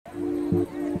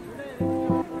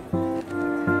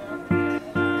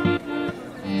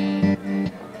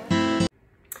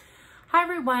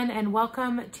everyone, and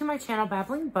welcome to my channel,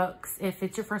 Babbling Books. If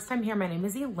it's your first time here, my name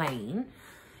is Elaine.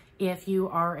 If you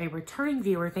are a returning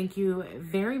viewer, thank you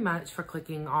very much for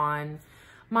clicking on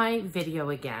my video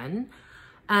again.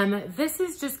 This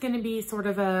is just going to be sort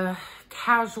of a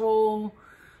casual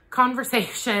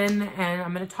conversation, and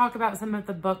I'm going to talk about some of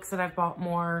the books that I've bought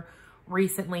more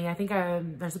recently. I think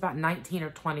there's about 19 or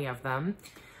 20 of them.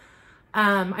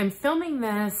 I'm filming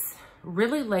this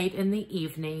really late in the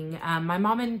evening. My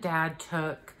mom and dad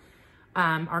took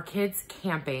our kids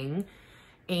camping,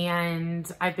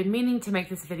 and I've been meaning to make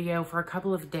this video for a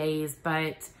couple of days,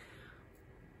 but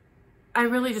I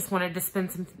really just wanted to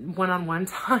spend some one-on-one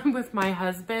time with my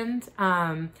husband,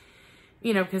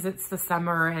 you know, because it's the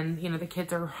summer and, you know, the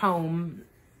kids are home,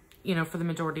 you know, for the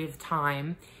majority of the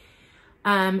time.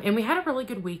 And we had a really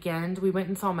good weekend. We went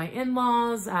and saw my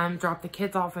in-laws, dropped the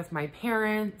kids off with my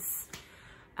parents.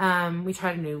 We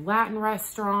tried a new Latin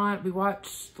restaurant. We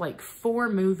watched like 4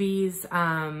 movies.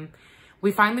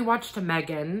 We finally watched a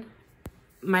Megan.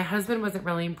 My husband wasn't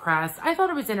really impressed. I thought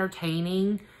it was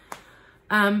entertaining.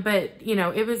 But you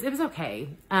know, it was okay.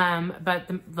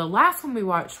 But the last one we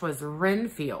watched was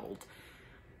Renfield,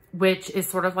 which is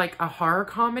sort of like a horror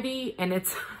comedy, and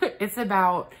it's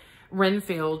about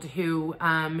Renfield, who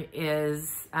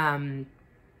is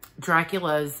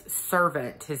Dracula's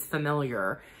servant, his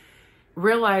familiar,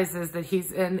 realizes that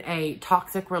he's in a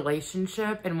toxic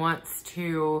relationship and wants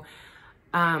to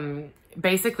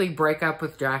basically break up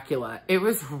with Dracula. It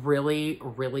was really,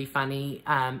 really funny.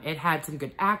 It had some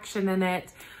good action in it,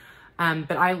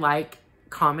 but I like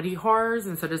comedy horrors,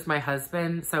 and so does my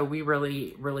husband, so we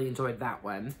really, really enjoyed that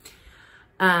one.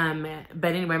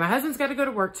 But anyway, my husband's got to go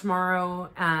to work tomorrow,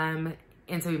 and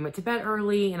so we went to bed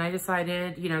early, and I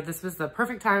decided, you know, this was the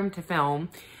perfect time to film.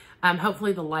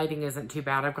 Hopefully the lighting isn't too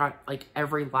bad. I've got like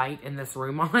every light in this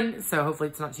room on, so hopefully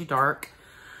it's not too dark.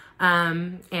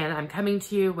 And I'm coming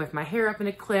to you with my hair up in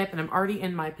a clip, and I'm already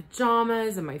in my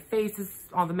pajamas, and my face is,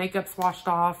 all the makeup's washed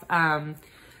off.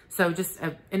 So just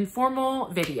an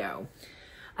informal video.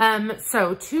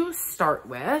 So to start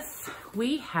with,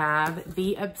 we have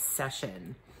The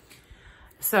Obsession.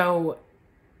 So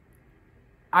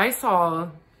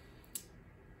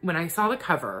when I saw the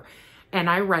cover and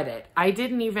I read it, I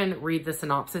didn't even read the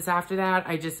synopsis after that.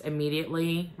 I just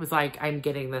immediately was like, I'm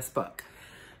getting this book.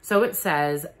 So it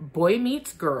says, boy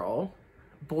meets girl,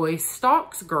 boy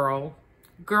stalks girl,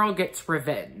 girl gets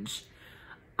revenge.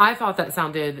 I thought that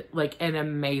sounded like an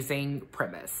amazing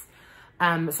premise.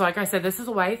 So like I said, this is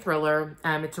a YA thriller.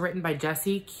 It's written by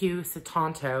Jesse Q.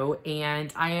 Sutanto,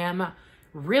 and I am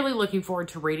really looking forward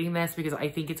to reading this because I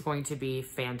think it's going to be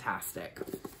fantastic.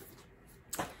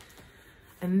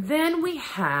 And then we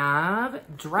have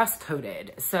Dress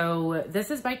Coded. So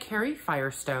this is by Carrie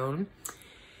Firestone,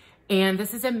 and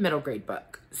this is a middle grade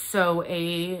book. So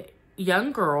a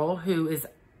young girl who is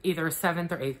either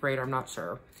 7th or 8th grade, I'm not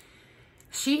sure.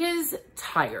 She is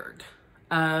tired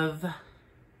of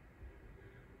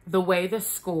the way the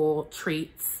school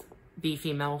treats the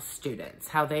female students,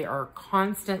 how they are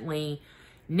constantly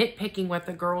nitpicking what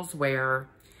the girls wear,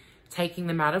 taking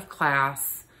them out of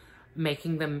class,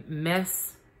 making them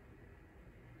miss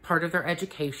part of their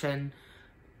education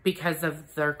because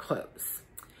of their clothes.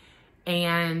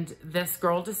 And this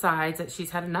girl decides that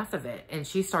she's had enough of it, and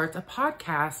she starts a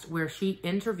podcast where she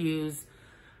interviews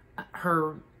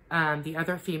her the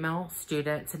other female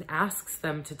students and asks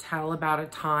them to tell about a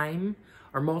time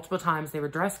or multiple times they were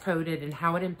dress coded and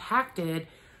how it impacted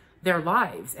their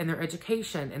lives and their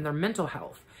education and their mental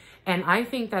health. And I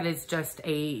think that is just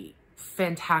a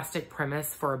fantastic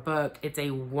premise for a book. It's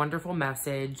a wonderful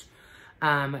message.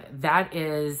 That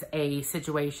is a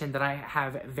situation that I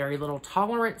have very little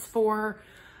tolerance for,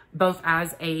 both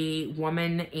as a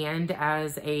woman and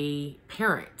as a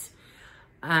parent.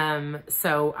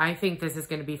 So I think this is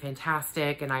going to be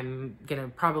fantastic, and I'm going to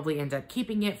probably end up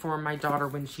keeping it for my daughter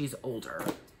when she's older.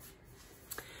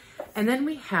 And then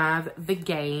we have The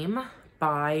Game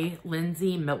by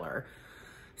Linsey Miller.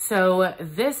 So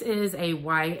this is a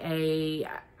YA,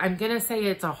 I'm going to say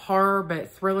it's a horror,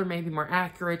 but thriller may be more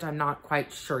accurate. I'm not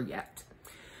quite sure yet.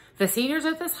 The seniors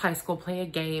at this high school play a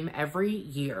game every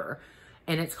year,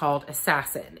 and it's called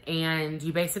Assassin. And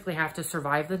you basically have to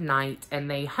survive the night, and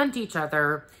they hunt each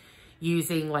other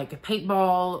using like a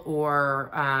paintball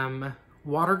or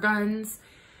water guns.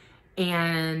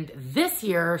 And this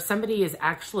year, somebody is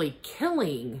actually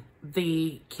killing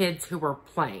the kids who were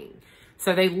playing.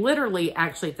 So they literally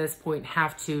actually at this point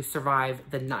have to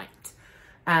survive the night.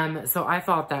 So I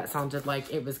thought that sounded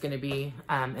like it was going to be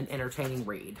an entertaining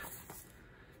read.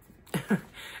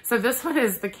 So this one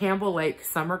is The Campbell Lake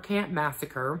Summer Camp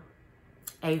Massacre,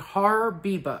 a horror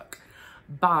B-book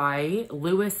by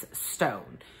Lewis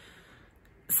Stone.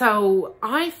 So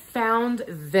I found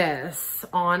this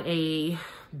on a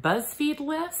BuzzFeed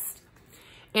list,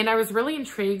 and I was really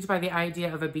intrigued by the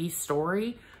idea of a B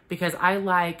story because I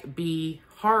like B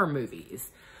horror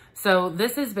movies. So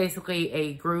this is basically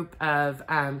a group of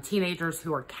teenagers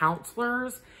who are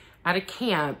counselors at a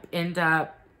camp end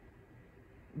up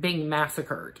being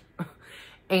massacred.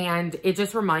 And it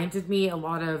just reminded me a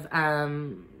lot of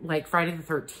like Friday the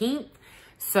 13th.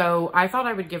 So I thought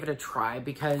I would give it a try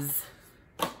because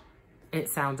it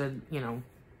sounded, you know,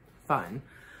 fun.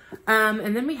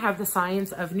 And then we have The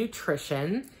Science of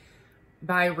Nutrition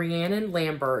by Rhiannon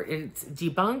Lambert. It's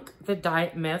debunk the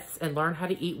diet myths and learn how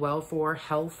to eat well for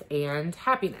health and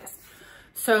happiness.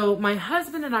 So my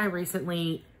husband and I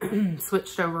recently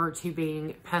switched over to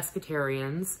being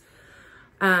pescatarians.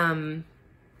 And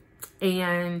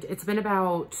it's been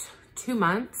about 2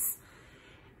 months.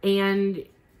 And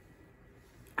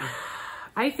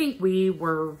I think we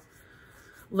were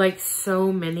like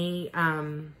so many,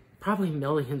 probably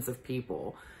millions of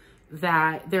people,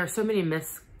 that there are so many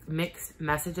mixed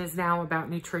messages now about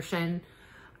nutrition.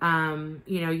 You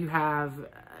know, you have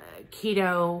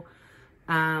keto,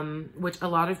 which a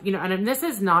lot of, you know, and this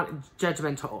is not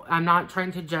judgmental. I'm not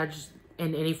trying to judge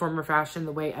in any form or fashion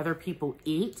the way other people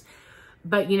eat,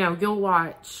 but, you know, you'll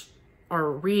watch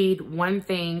or read one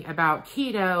thing about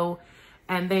keto,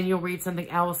 and then you'll read something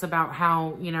else about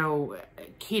how, you know,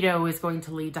 keto is going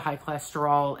to lead to high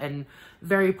cholesterol and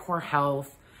very poor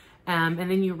health. And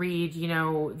then you read, you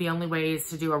know, the only way is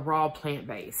to do a raw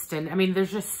plant-based. And I mean,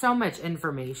 there's just so much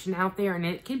information out there, and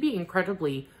it can be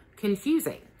incredibly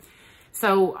confusing.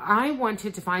 So I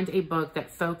wanted to find a book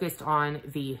that focused on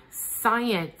the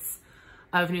science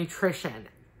of nutrition,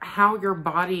 how your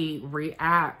body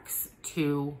reacts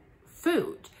to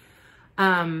food.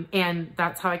 And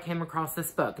that's how I came across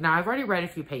this book. Now, I've already read a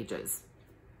few pages,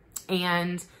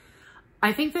 and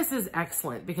I think this is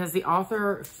excellent because the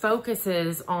author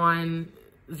focuses on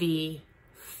the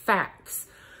facts,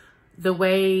 the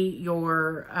way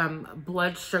your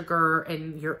blood sugar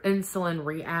and your insulin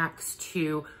reacts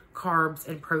to carbs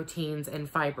and proteins and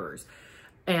fibers.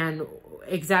 And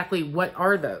exactly what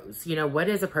are those? You know, what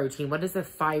is a protein? What is a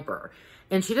fiber?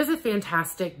 And she does a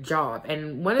fantastic job.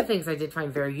 And one of the things I did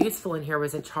find very useful in here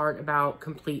was a chart about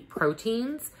complete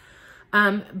proteins.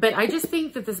 But I just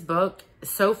think that this book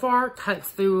so far cuts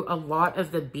through a lot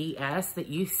of the BS that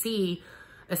you see,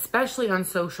 especially on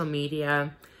social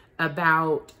media,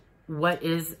 about what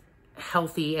is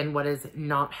healthy and what is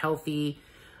not healthy.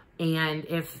 And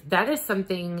if that is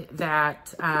something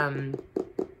that,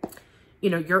 you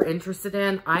know, you're interested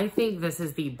in, I think this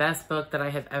is the best book that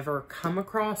I have ever come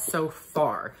across so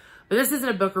far. But this isn't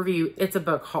a book review, it's a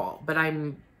book haul. But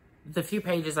the few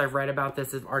pages I've read about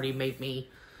this have already made me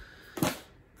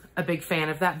a big fan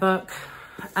of that book.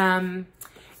 And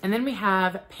then we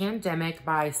have Pandemic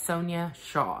by Sonia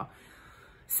Shah.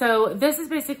 So this is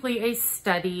basically a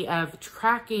study of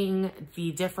tracking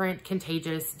the different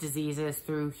contagious diseases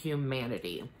through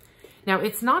humanity. Now,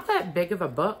 it's not that big of a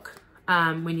book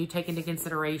when you take into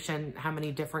consideration how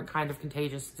many different kind of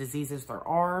contagious diseases there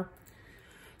are.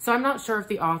 So I'm not sure if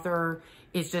the author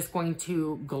is just going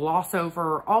to gloss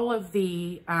over all of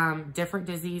the different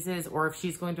diseases, or if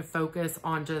she's going to focus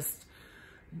on just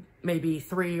maybe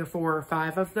 3 or 4 or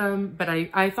 5 of them. But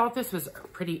I thought this was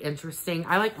pretty interesting.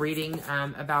 I like reading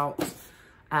about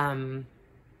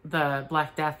the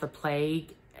Black Death, the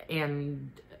plague,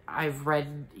 and I've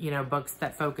read, you know, books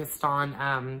that focused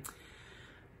on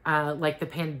like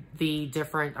the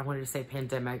different, I wanted to say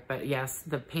pandemic, but yes,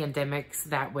 the pandemics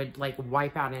that would like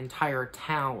wipe out entire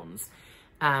towns,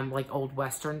 like old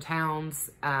Western towns,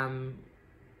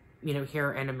 you know,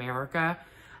 here in America.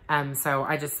 So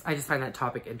I just find that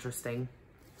topic interesting.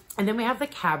 And then we have The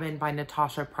Cabin by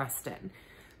Natasha Preston.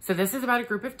 So this is about a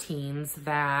group of teens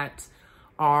that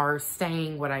are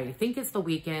staying what I think is the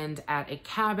weekend at a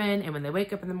cabin. And when they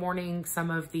wake up in the morning, some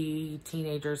of the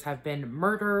teenagers have been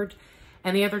murdered,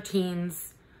 and the other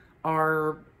teens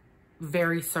are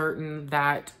very certain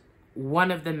that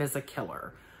one of them is a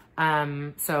killer.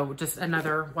 So just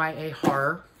another YA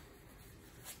horror.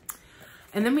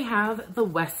 And then we have The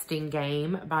Westing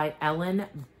Game by Ellen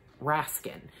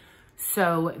Raskin.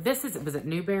 So this is, was it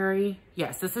Newbery?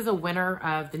 Yes, this is a winner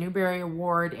of the Newbery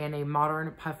Award and a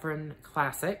Modern Puffin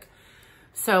Classic.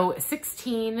 So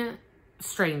 16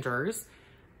 strangers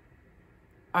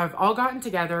have all gotten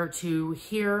together to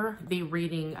hear the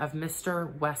reading of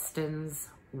Mr. Westing's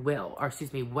will.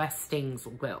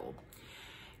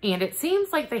 And it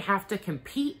seems like they have to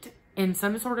compete in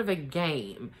some sort of a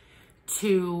game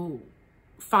to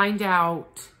find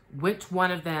out which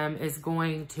one of them is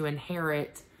going to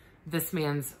inherit this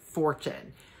man's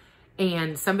fortune.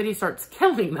 And somebody starts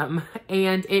killing them.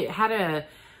 And it had a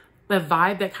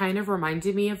vibe that kind of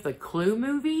reminded me of the Clue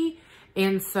movie.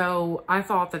 And so I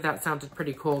thought that that sounded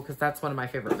pretty cool because that's one of my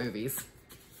favorite movies.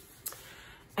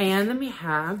 And then we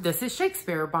have This is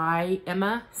Shakespeare by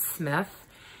Emma Smith.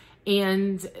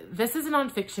 And this is a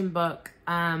nonfiction book.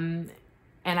 And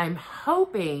I'm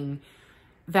hoping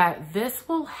that this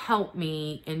will help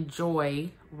me enjoy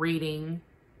reading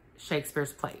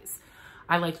Shakespeare's plays.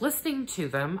 I like listening to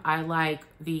them. I like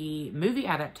the movie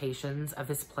adaptations of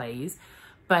his plays.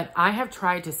 But I have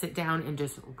tried to sit down and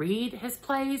just read his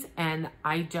plays, and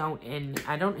I don't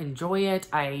enjoy it.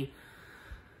 I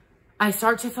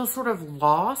start to feel sort of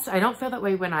lost. I don't feel that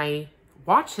way when I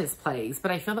watch his plays,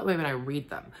 but I feel that way when I read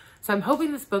them. So I'm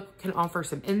hoping this book can offer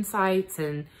some insights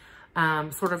and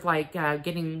sort of like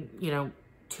getting, you know,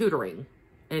 tutoring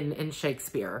in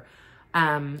Shakespeare.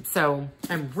 So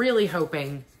I'm really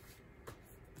hoping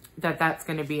that that's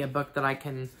going to be a book that I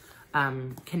can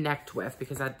connect with,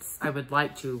 because I would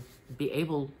like to be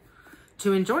able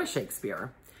to enjoy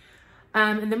Shakespeare.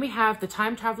 And then we have The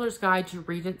Time Traveler's Guide to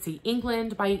Regency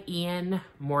England by Ian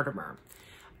Mortimer.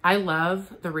 I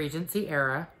love the Regency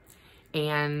era,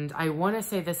 and I want to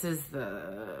say this is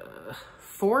the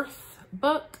 4th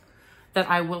book that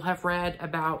I will have read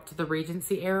about the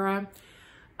Regency era.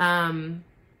 And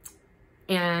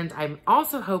I'm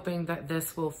also hoping that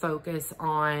this will focus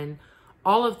on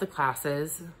all of the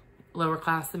classes, lower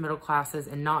class, the middle classes,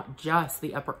 and not just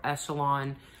the upper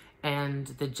echelon and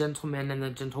the gentlemen and the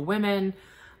gentlewomen.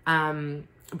 But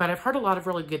I've heard a lot of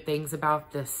really good things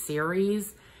about this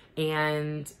series,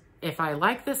 and if I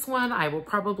like this one, I will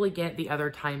probably get the other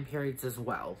time periods as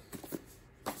well.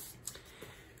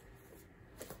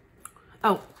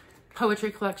 Oh,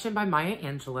 Poetry Collection by Maya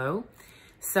Angelou.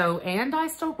 So, And I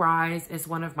Still Rise is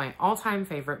one of my all-time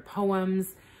favorite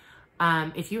poems.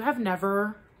 If you have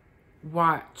never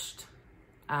watched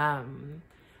Maya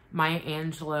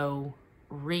Angelou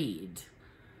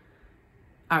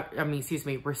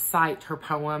recite her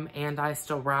poem, And I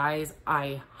Still Rise,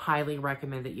 I highly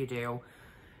recommend that you do.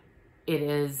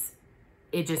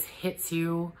 It just hits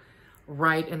you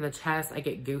right in the chest. I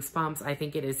get goosebumps. I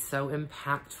think it is so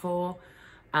impactful.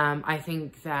 I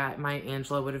think that Maya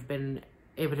Angelou would have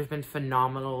been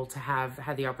phenomenal to have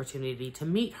had the opportunity to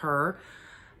meet her.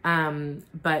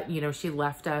 But, you know, she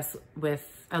left us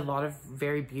with a lot of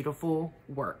very beautiful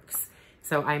works.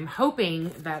 So I'm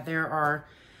hoping that there are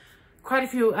quite a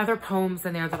few other poems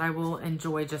in there that I will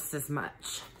enjoy just as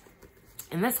much.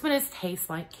 And this one is Taste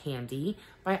Like Candy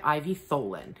by Ivy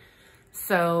Tholen.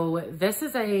 So this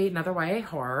is another YA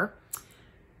horror.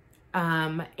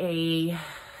 At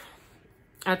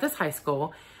this high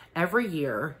school, every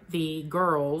year, the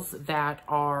girls that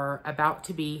are about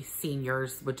to be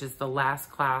seniors, which is the last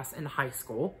class in high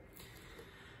school,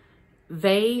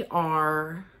 they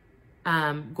are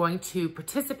going to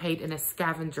participate in a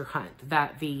scavenger hunt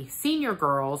that the senior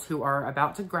girls who are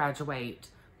about to graduate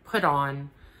put on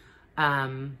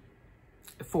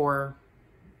for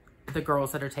the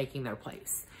girls that are taking their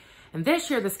place. And this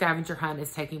year, the scavenger hunt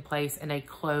is taking place in a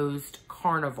closed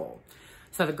carnival.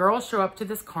 So the girls show up to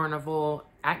this carnival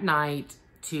at night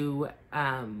to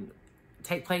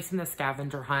take place in the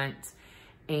scavenger hunt,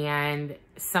 and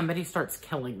somebody starts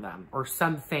killing them, or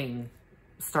something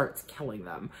starts killing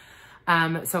them.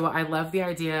 So I love the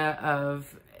idea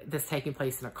of this taking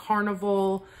place in a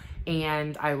carnival,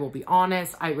 and I will be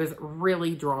honest, I was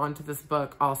really drawn to this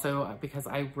book also because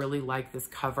I really like this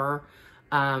cover.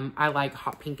 I like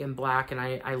hot pink and black, and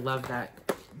I love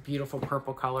that beautiful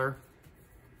purple color.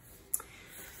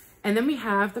 And then we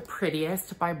have The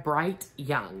Prettiest by Bright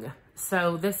Young.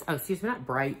 So this,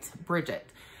 Brigit.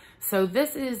 So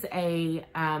this is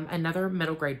another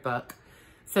middle grade book.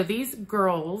 So these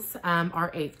girls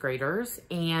are 8th graders,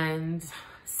 and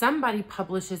somebody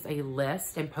publishes a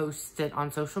list and posts it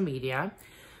on social media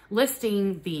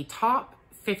listing the top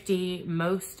 50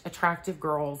 most attractive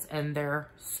girls in their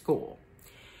school.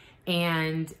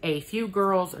 And a few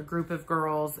girls, a group of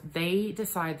girls, they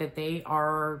decide that they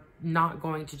are not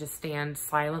going to just stand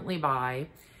silently by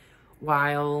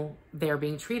while they're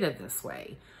being treated this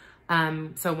way.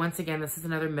 So once again, this is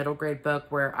another middle grade book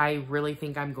where I really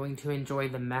think I'm going to enjoy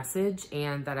the message,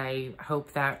 and that I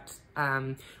hope that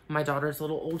when my daughter's a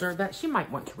little older, that she might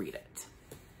want to read it.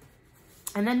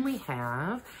 And then we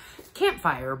have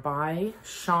Campfire by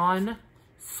Shawn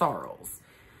Sarles.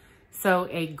 So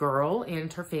a girl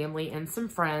and her family and some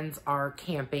friends are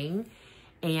camping,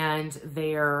 and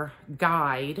their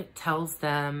guide tells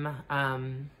them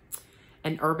an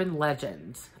urban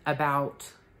legend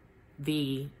about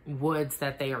the woods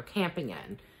that they are camping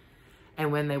in.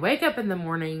 And when they wake up in the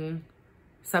morning,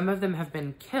 some of them have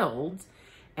been killed,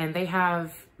 and they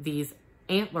have these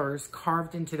antlers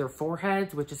carved into their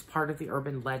foreheads, which is part of the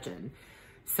urban legend.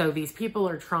 So these people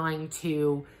are trying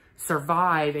to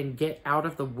survive and get out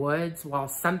of the woods while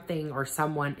something or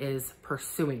someone is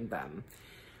pursuing them.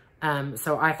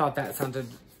 So I thought that sounded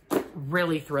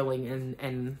really thrilling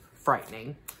and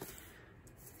frightening.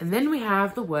 And then we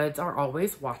have The Woods Are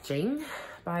Always Watching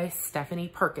by Stephanie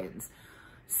Perkins.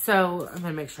 So I'm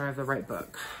going to make sure I have the right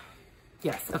book.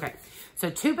 Yes, okay. So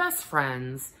two best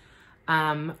friends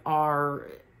are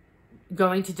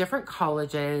going to different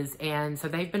colleges, and so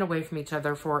they've been away from each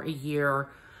other for a year,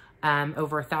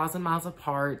 over 1,000 miles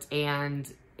apart,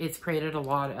 and it's created a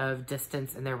lot of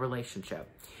distance in their relationship.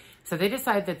 So they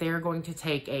decide that they're going to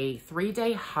take a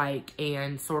 3-day hike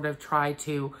and sort of try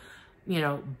to, you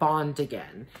know, bond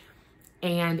again.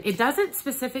 And it doesn't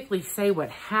specifically say what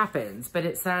happens, but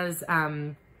it says,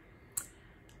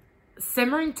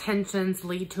 simmering tensions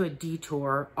lead to a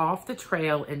detour off the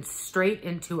trail and straight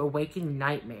into a waking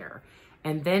nightmare,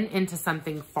 and then into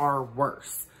something far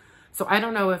worse. So I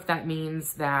don't know if that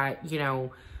means that, you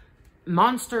know,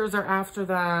 monsters are after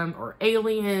them, or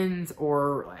aliens,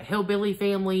 or a hillbilly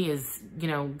family is, you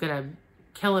know, gonna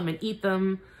kill them and eat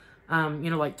them, you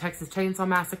know, like Texas Chainsaw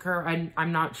Massacre.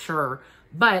 I'm not sure.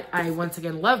 But I, once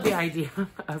again, love the idea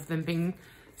of them being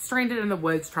stranded in the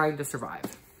woods trying to survive.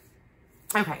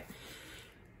 Okay.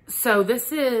 So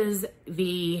this is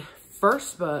the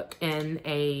first book in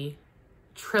a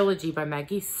trilogy by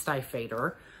Maggie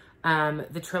Stiefvater.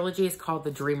 The trilogy is called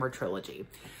the Dreamer Trilogy.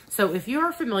 So if you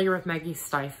are familiar with Maggie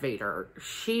Stiefvater,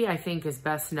 she, I think, is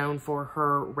best known for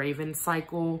her Raven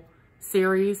Cycle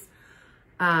series.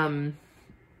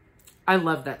 I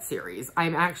love that series.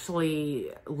 I'm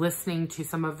actually listening to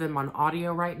some of them on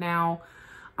audio right now.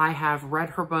 I have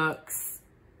read her books,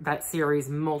 that series,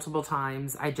 multiple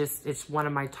times. It's one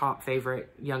of my top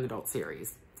favorite young adult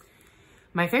series.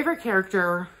 My favorite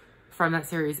character from that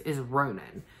series is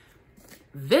Ronan.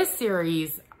 This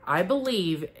series, I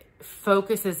believe,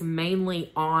 focuses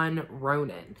mainly on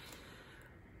Ronan.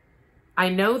 I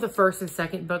know the first and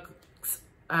second books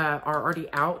are already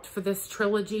out for this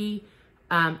trilogy.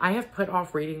 I have put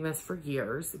off reading this for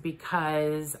years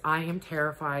because I am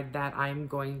terrified that I'm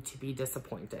going to be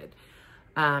disappointed.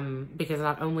 Because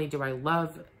not only do I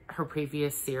love her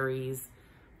previous series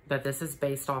that this is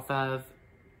based off of,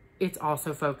 it's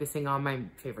also focusing on my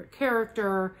favorite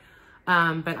character.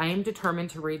 But I am determined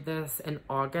to read this in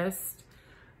August,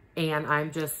 and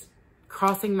I'm just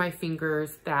crossing my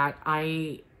fingers that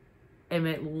I am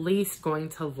at least going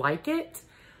to like it.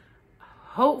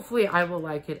 Hopefully I will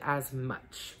like it as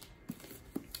much.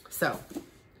 So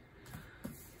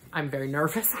I'm very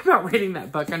nervous about reading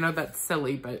that book. I know that's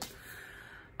silly, but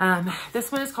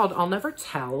this one is called I'll Never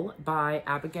Tell by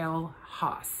Abigail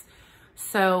Haas.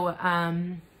 So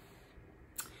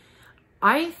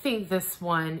I think this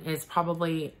one is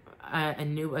probably a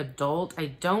new adult. I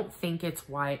don't think it's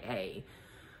YA.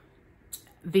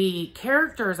 The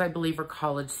characters, I believe, are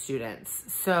college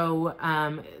students. So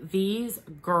these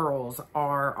girls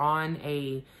are on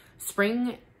a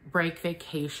spring break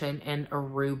vacation in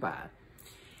Aruba.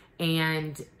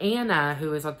 And Anna,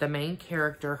 who is the main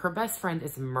character, her best friend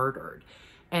is murdered.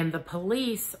 And the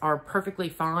police are perfectly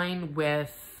fine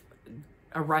with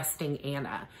arresting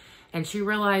Anna. And she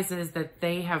realizes that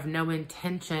they have no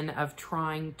intention of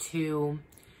trying to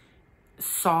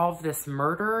solve this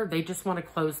murder. They just want to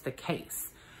close the case.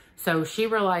 So she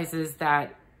realizes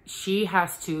that she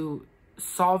has to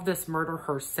solve this murder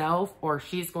herself, or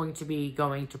she's going to be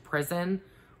going to prison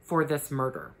for this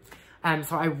murder.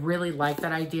 So I really like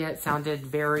that idea. It sounded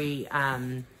very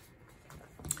high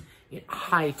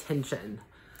tension.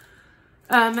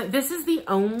 This is the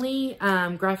only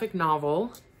graphic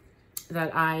novel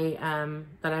that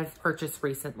I've purchased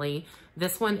recently.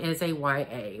 This one is a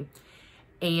YA,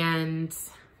 and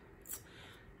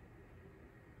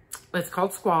it's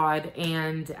called Squad.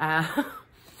 And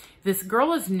this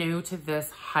girl is new to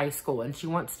this high school, and she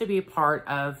wants to be a part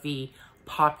of the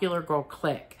popular girl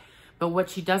clique. But what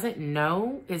she doesn't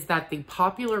know is that the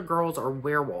popular girls are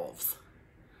werewolves.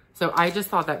 So I just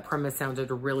thought that premise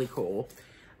sounded really cool.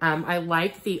 I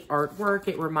like the artwork.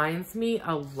 It reminds me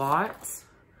a lot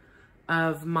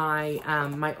of my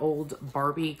my old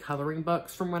Barbie coloring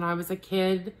books from when I was a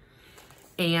kid.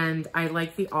 And I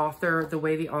like the author, the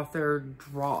way the author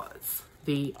draws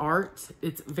the art.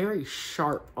 It's very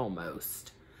sharp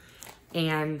almost.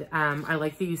 And I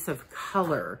like the use of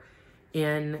color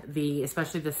in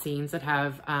especially the scenes that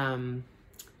have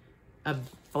a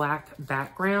black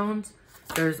background.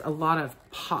 There's a lot of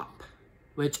pop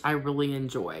which I really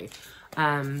enjoy.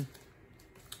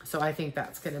 So I think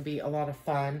that's going to be a lot of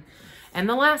fun. And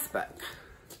the last book.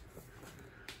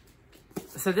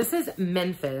 So this is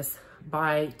Memphis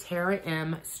by Tara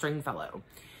M. Stringfellow.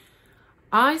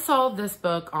 I saw this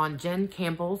book on Jen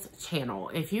Campbell's channel.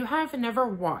 If you have never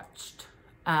watched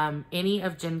any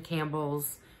of Jen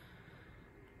Campbell's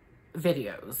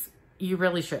videos, you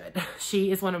really should.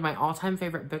 She is one of my all-time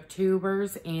favorite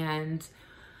booktubers, and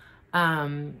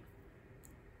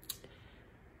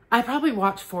I probably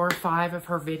watch 4 or 5 of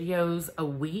her videos a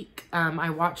week. I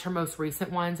watch her most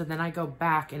recent ones, and then I go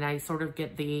back and I sort of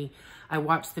get I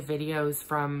watch the videos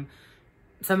from,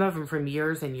 some of them from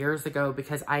years and years ago,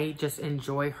 because I just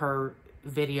enjoy her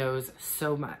videos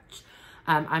so much.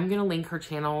 I'm going to link her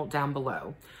channel down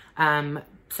below.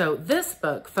 So this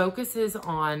book focuses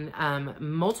on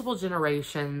multiple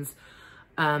generations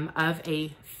of a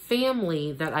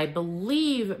family that I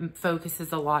believe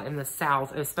focuses a lot in the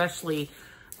South, especially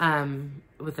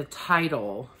with the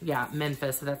title, yeah,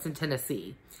 Memphis, so that's in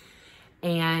Tennessee.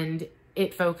 And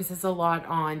it focuses a lot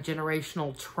on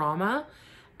generational trauma,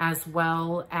 as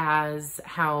well as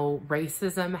how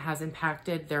racism has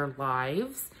impacted their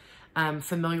lives,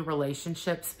 familiar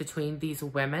relationships between these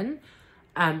women.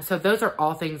 So those are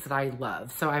all things that I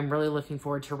love. So I'm really looking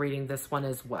forward to reading this one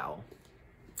as well.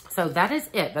 So that is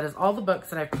it. That is all the books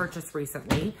that I've purchased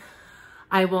recently.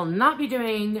 I will not be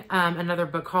doing another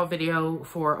book haul video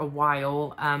for a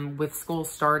while. With school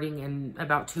starting in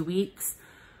about 2 weeks,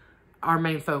 our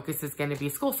main focus is going to be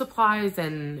school supplies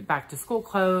and back to school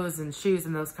clothes and shoes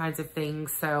and those kinds of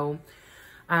things. So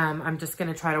I'm just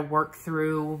going to try to work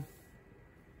through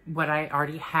what I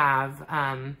already have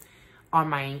on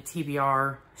my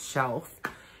TBR shelf.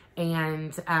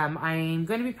 And I'm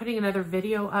going to be putting another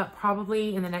video up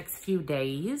probably in the next few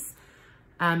days.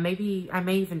 Maybe I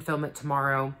may even film it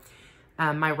tomorrow.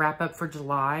 My wrap up for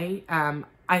July.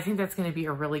 I think that's going to be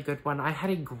a really good one. I had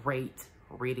a great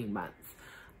reading month.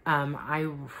 I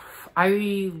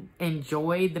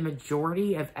enjoyed the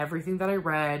majority of everything that I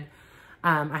read.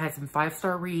 I had some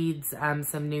 5-star reads,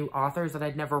 some new authors that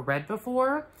I'd never read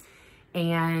before.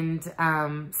 And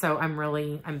so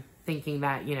I'm thinking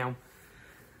that, you know,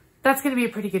 that's going to be a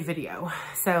pretty good video.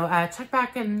 So check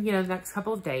back in, you know, the next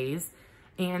couple of days.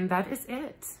 And that is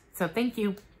it. So thank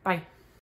you. Bye.